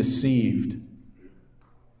not be deceived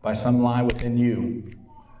by some lie within you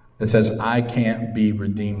that says, I can't be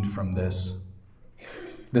redeemed from this.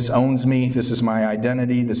 This owns me. This is my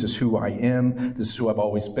identity. This is who I am. This is who I've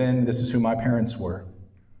always been. This is who my parents were.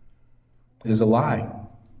 It is a lie.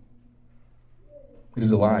 It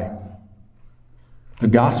is a lie. The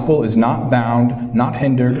gospel is not bound, not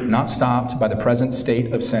hindered, not stopped by the present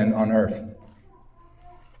state of sin on earth.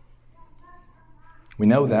 We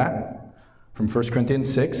know that from 1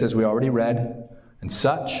 Corinthians 6, as we already read, and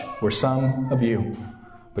such were some of you.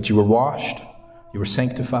 But you were washed, you were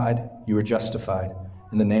sanctified, you were justified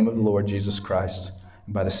in the name of the Lord Jesus Christ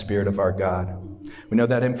and by the Spirit of our God. We know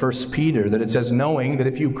that in 1 Peter, that it says, knowing that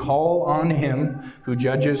if you call on him who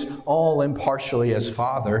judges all impartially as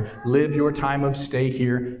Father, live your time of stay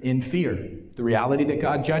here in fear. The reality that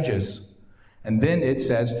God judges. And then it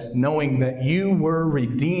says, knowing that you were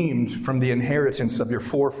redeemed from the inheritance of your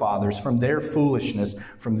forefathers, from their foolishness,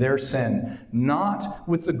 from their sin, not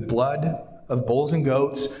with the blood of bulls and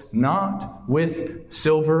goats, not with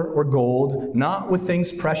silver or gold, not with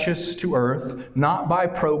things precious to earth, not by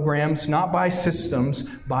programs, not by systems,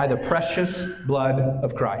 by the precious blood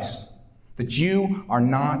of Christ. That you are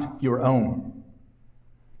not your own.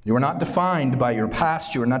 You are not defined by your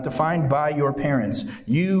past. You are not defined by your parents.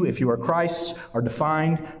 You, if you are Christ's, are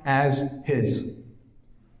defined as his.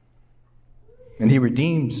 And he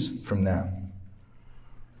redeems from them.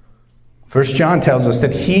 1 John tells us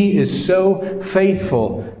that he is so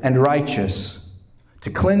faithful and righteous to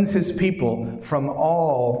cleanse his people from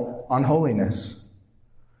all unholiness.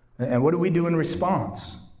 And what do we do in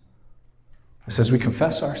response? It says we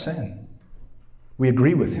confess our sin. We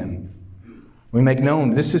agree with him. We make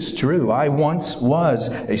known, this is true. I once was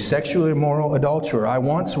a sexually immoral adulterer. I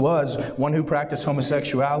once was one who practiced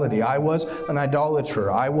homosexuality. I was an idolater.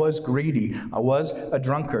 I was greedy. I was a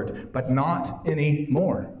drunkard, but not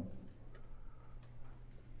anymore.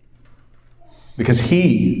 Because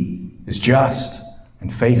he is just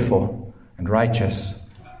and faithful and righteous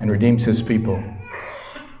and redeems his people.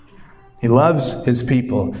 He loves his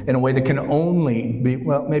people in a way that can only be,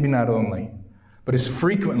 well, maybe not only, but is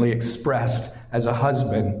frequently expressed as a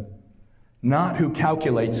husband, not who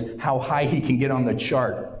calculates how high he can get on the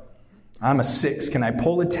chart. I'm a 6. Can I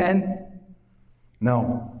pull a 10?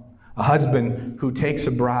 No. A husband who takes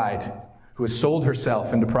a bride who has sold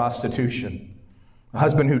herself into prostitution. A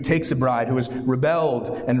husband who takes a bride who has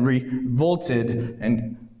rebelled and revolted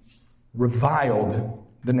and reviled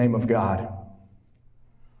the name of God.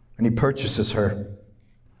 And he purchases her.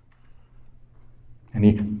 And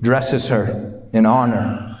he dresses her in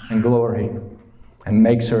honor and glory and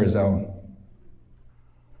makes her his own.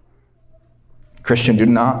 Christian, do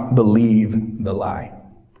not believe the lie.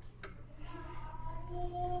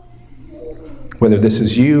 Whether this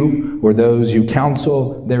is you or those you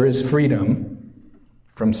counsel, there is freedom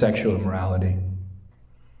from sexual immorality.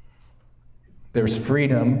 There's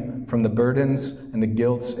freedom from the burdens and the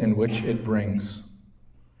guilt in which it brings.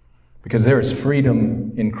 Because there is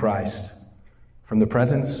freedom in Christ from the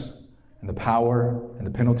presence and the power and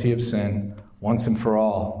the penalty of sin once and for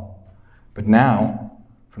all. But now,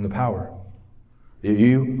 from the power.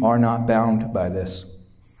 You are not bound by this.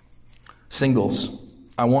 Singles,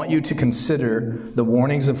 I want you to consider the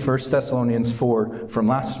warnings of 1 Thessalonians 4 from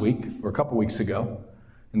last week, or a couple weeks ago,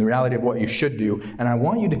 and the reality of what you should do. And I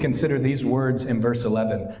want you to consider these words in verse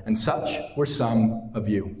 11. And such were some of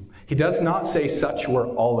you. He does not say such were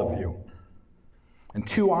all of you. And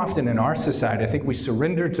too often in our society, I think we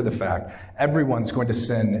surrender to the fact everyone's going to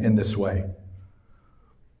sin in this way.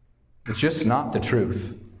 It's just not the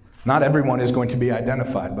truth. Not everyone is going to be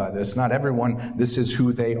identified by this. Not everyone, this is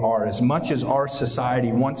who they are. As much as our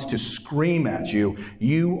society wants to scream at you,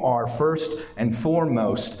 you are first and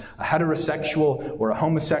foremost a heterosexual or a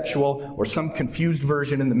homosexual or some confused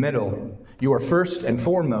version in the middle. You are first and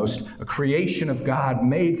foremost a creation of God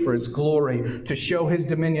made for his glory, to show his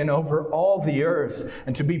dominion over all the earth,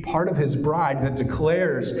 and to be part of his bride that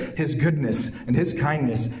declares his goodness and his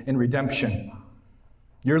kindness in redemption.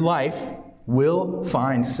 Your life will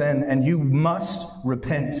find sin, and you must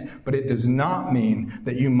repent, but it does not mean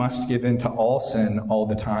that you must give in to all sin all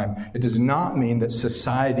the time. It does not mean that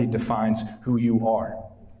society defines who you are.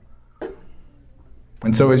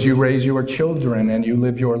 And so as you raise your children and you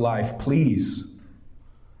live your life, please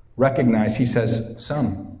recognize, he says,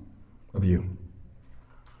 some of you,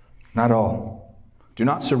 not all. Do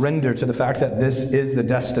not surrender to the fact that this is the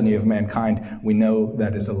destiny of mankind. We know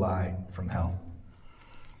that is a lie from hell.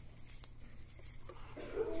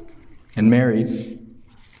 And married,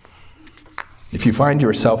 if you find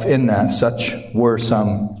yourself in that, such were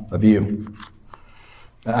some of you.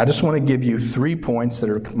 I just want to give you 3 points that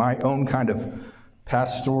are my own kind of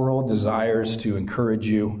pastoral desires to encourage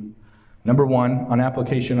you. Number 1, on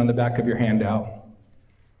application on the back of your handout.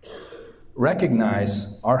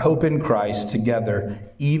 Recognize our hope in Christ together,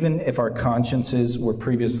 even if our consciences were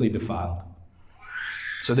previously defiled.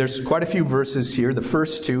 So there's quite a few verses here. The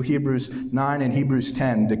first 2, Hebrews 9 and Hebrews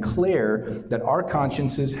 10, declare that our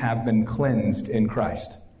consciences have been cleansed in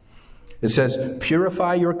Christ. It says,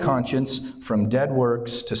 purify your conscience from dead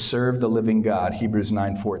works to serve the living God, Hebrews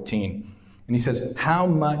 9:14. And he says, how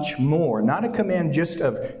much more? Not a command just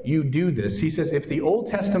of you do this. He says, if the Old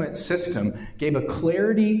Testament system gave a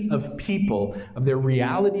clarity of people, of their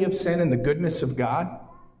reality of sin and the goodness of God,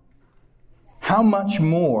 how much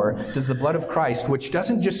more does the blood of Christ, which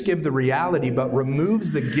doesn't just give the reality but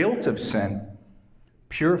removes the guilt of sin,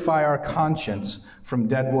 purify our conscience from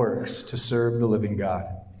dead works to serve the living God?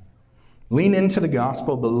 Lean into the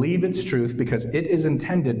gospel, believe its truth, because it is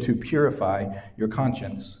intended to purify your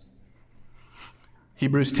conscience.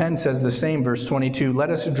 Hebrews 10 says the same, verse 22, let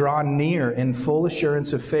us draw near in full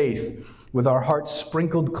assurance of faith, with our hearts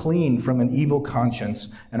sprinkled clean from an evil conscience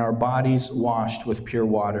and our bodies washed with pure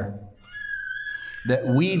water. That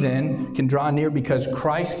we then can draw near because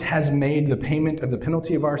Christ has made the payment of the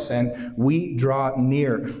penalty of our sin. We draw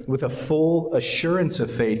near with a full assurance of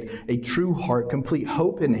faith, a true heart, complete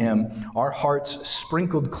hope in Him, our hearts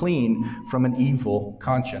sprinkled clean from an evil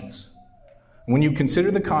conscience. When you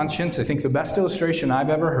consider the conscience, I think the best illustration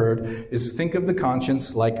I've ever heard is think of the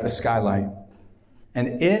conscience like a skylight.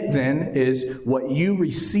 And it then is what you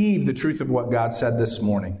receive the truth of what God said this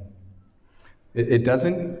morning. It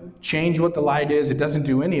doesn't change what the light is. It doesn't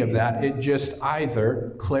do any of that. It just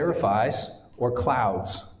either clarifies or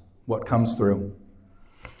clouds what comes through.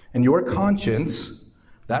 And your conscience,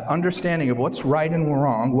 that understanding of what's right and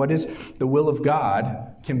wrong, what is the will of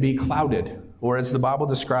God, can be clouded, or as the Bible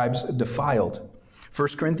describes, defiled. 1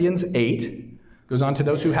 Corinthians 8 goes on to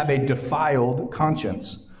those who have a defiled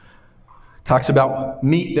conscience. Talks about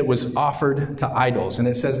meat that was offered to idols. And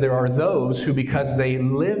it says there are those who, because they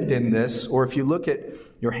lived in this, or if you look at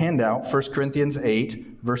your handout, 1 Corinthians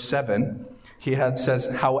 8, verse 7,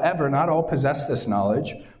 says, however, not all possess this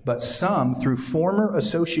knowledge, but some, through former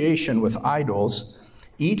association with idols,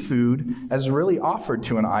 eat food as really offered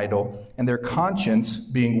to an idol, and their conscience,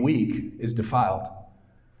 being weak, is defiled.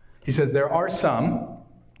 He says there are some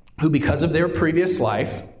who, because of their previous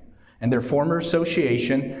life and their former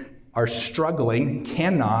association, are struggling,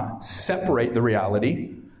 cannot separate the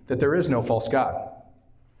reality that there is no false God.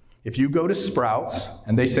 If you go to Sprouts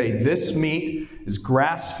and they say this meat is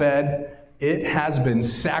grass-fed, it has been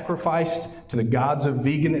sacrificed to the gods of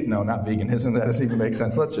vegan. No, not veganism. That doesn't even make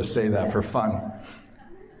sense. Let's just say that for fun.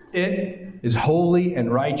 It is holy and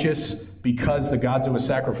righteous because the gods it was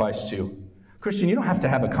sacrificed to. Christian, you don't have to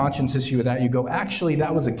have a conscience issue with that. You go, actually,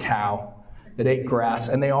 that was a cow that ate grass,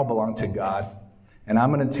 and they all belong to God. And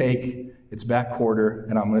I'm going to take its back quarter,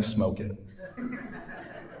 and I'm going to smoke it.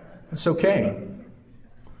 It's okay.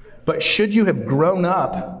 But should you have grown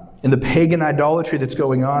up in the pagan idolatry that's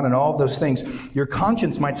going on and all of those things, your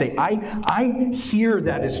conscience might say, I hear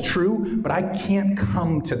that is true, but I can't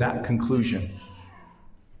come to that conclusion.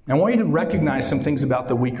 I want you to recognize some things about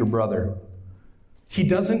the weaker brother. He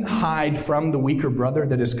doesn't hide from the weaker brother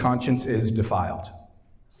that his conscience is defiled.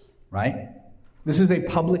 Right? This is a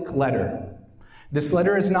public letter. This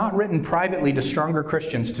letter is not written privately to stronger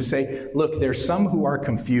Christians to say, look, there's some who are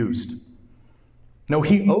confused. No,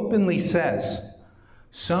 he openly says,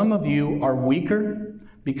 some of you are weaker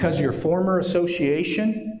because your former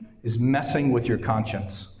association is messing with your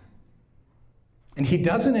conscience. And he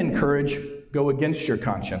doesn't encourage, go against your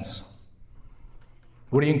conscience.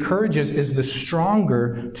 What he encourages is the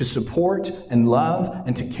stronger to support and love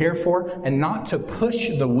and to care for, and not to push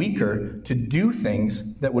the weaker to do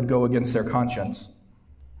things that would go against their conscience.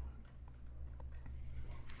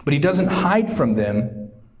 But he doesn't hide from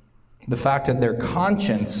them the fact that their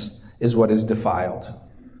conscience is what is defiled,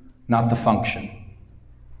 not the function.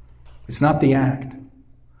 It's not the act.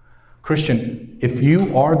 Christian, if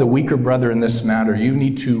you are the weaker brother in this matter, you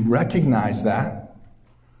need to recognize that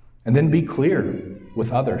and then be clear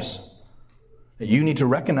with others. You need to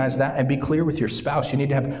recognize that and be clear with your spouse. You need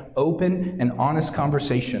to have open and honest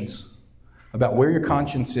conversations about where your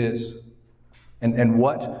conscience is and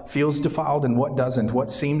what feels defiled and what doesn't, what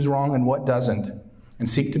seems wrong and what doesn't, and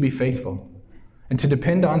seek to be faithful. and to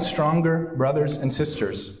depend on stronger brothers and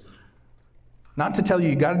sisters. Not to tell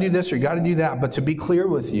you got to do this or you got to do that, but to be clear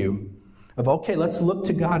with you of, okay, let's look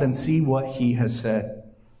to God and see what he has said.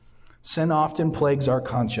 Sin often plagues our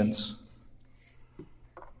conscience.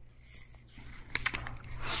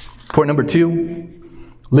 Point number 2,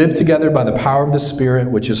 live together by the power of the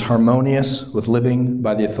Spirit, which is harmonious with living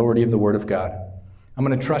by the authority of the Word of God. I'm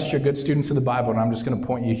going to trust your good students of the Bible, and I'm just going to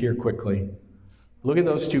point you here quickly. Look at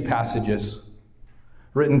those 2 passages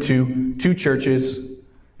written to 2 churches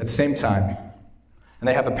at the same time. And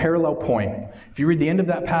they have a parallel point. If you read the end of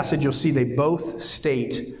that passage, you'll see they both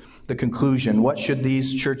state the conclusion. What should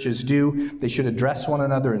these churches do? They should address one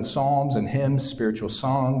another in psalms and hymns, spiritual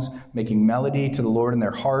songs, making melody to the Lord in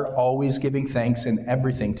their heart, always giving thanks in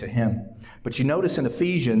everything to him. But you notice in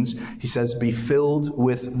Ephesians, he says, be filled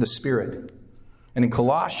with the Spirit. And in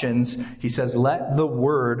Colossians, he says, let the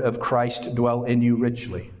word of Christ dwell in you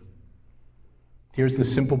richly. Here's the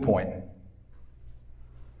simple point.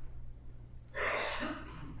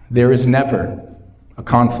 There is never a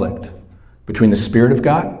conflict between the Spirit of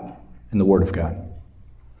God and the Word of God.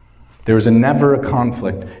 There is never a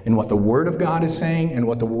conflict in what the Word of God is saying and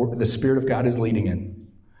what the Spirit of God is leading in.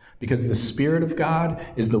 Because the Spirit of God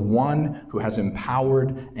is the one who has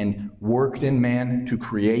empowered and worked in man to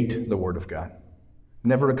create the Word of God.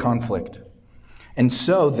 Never a conflict. And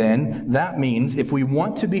so then, that means if we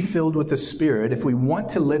want to be filled with the Spirit, if we want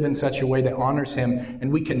to live in such a way that honors him,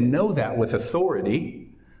 and we can know that with authority,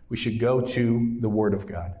 we should go to the Word of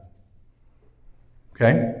God.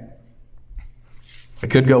 Okay? I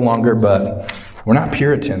could go longer, but we're not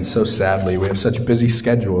Puritans, so sadly. We have such busy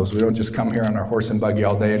schedules. We don't just come here on our horse and buggy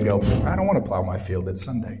all day and go, I don't want to plow my field. It's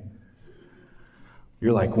Sunday.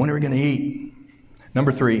 You're like, when are we going to eat?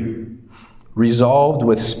 Number 3, resolved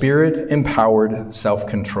with Spirit-empowered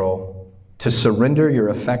self-control to surrender your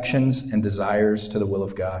affections and desires to the will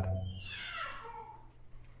of God.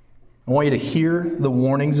 I want you to hear the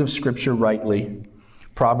warnings of Scripture rightly.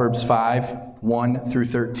 Proverbs 5, 1 through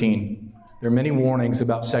 13. There are many warnings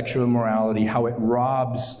about sexual immorality, how it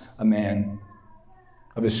robs a man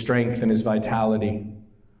of his strength and his vitality,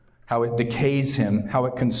 how it decays him, how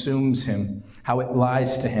it consumes him, how it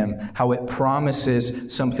lies to him, how it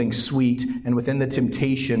promises something sweet, and within the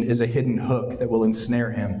temptation is a hidden hook that will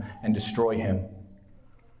ensnare him and destroy him.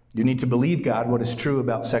 You need to believe God what is true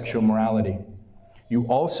about sexual morality. You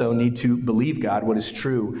also need to believe God what is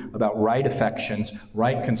true about right affections,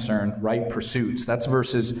 right concern, right pursuits. That's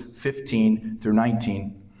verses 15 through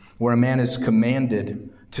 19, where a man is commanded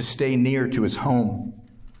to stay near to his home,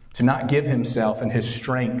 to not give himself and his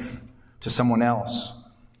strength to someone else,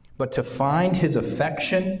 but to find his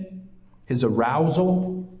affection, his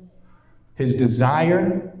arousal, his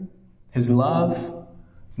desire, his love,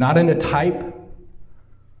 not in a type,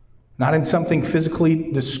 not in something physically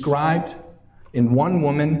described, in one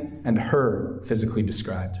woman and her physically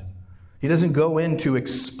described. He doesn't go into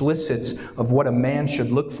explicits of what a man should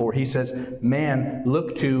look for. He says, man,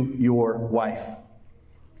 look to your wife.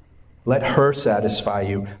 Let her satisfy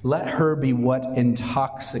you. Let her be what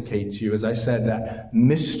intoxicates you. As I said, that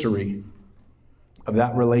mystery of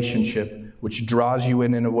that relationship which draws you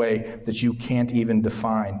in a way that you can't even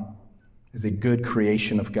define is a good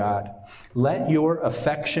creation of God. Let your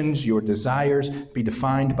affections, your desires be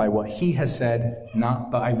defined by what he has said,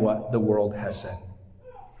 not by what the world has said.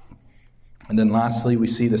 And then lastly, we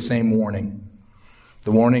see the same warning.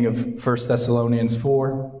 The warning of 1 Thessalonians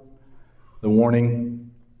 4, the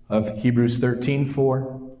warning of Hebrews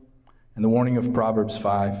 13:4, and the warning of Proverbs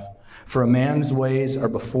 5. For a man's ways are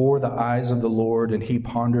before the eyes of the Lord, and he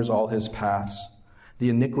ponders all his paths. The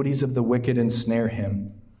iniquities of the wicked ensnare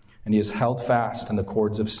him, and he is held fast in the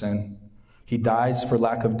cords of sin. He dies for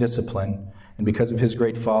lack of discipline, and because of his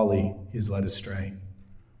great folly, he is led astray.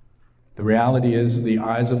 The reality is the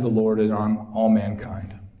eyes of the Lord are on all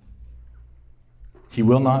mankind. He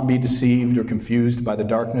will not be deceived or confused by the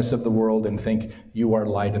darkness of the world and think you are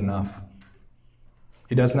light enough.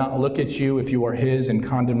 He does not look at you if you are his in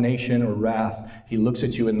condemnation or wrath. He looks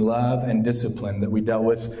at you in love and discipline that we dealt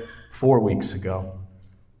with 4 weeks ago.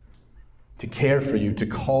 To care for you, to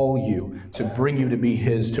call you, to bring you to be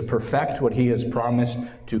his, to perfect what he has promised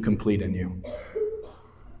to complete in you.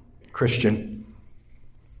 Christian,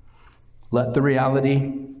 let the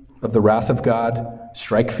reality of the wrath of God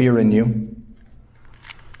strike fear in you,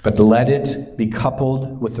 but let it be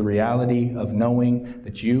coupled with the reality of knowing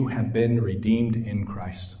that you have been redeemed in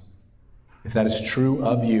Christ. If that is true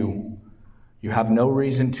of you, you have no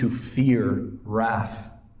reason to fear wrath.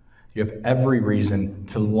 You have every reason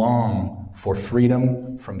to long for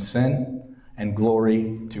freedom from sin and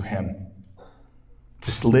glory to him.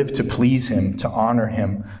 to live to please Him, to honor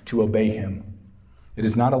Him, to obey Him. It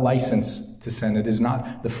is not a license to sin. It is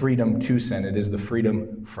not the freedom to sin. It is the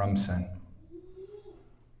freedom from sin.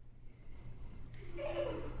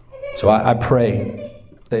 So I pray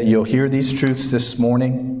that you'll hear these truths this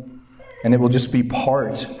morning, and it will just be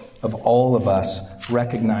part of all of us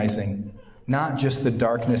recognizing not just the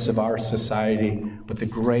darkness of our society, but the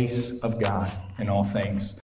grace of God in all things.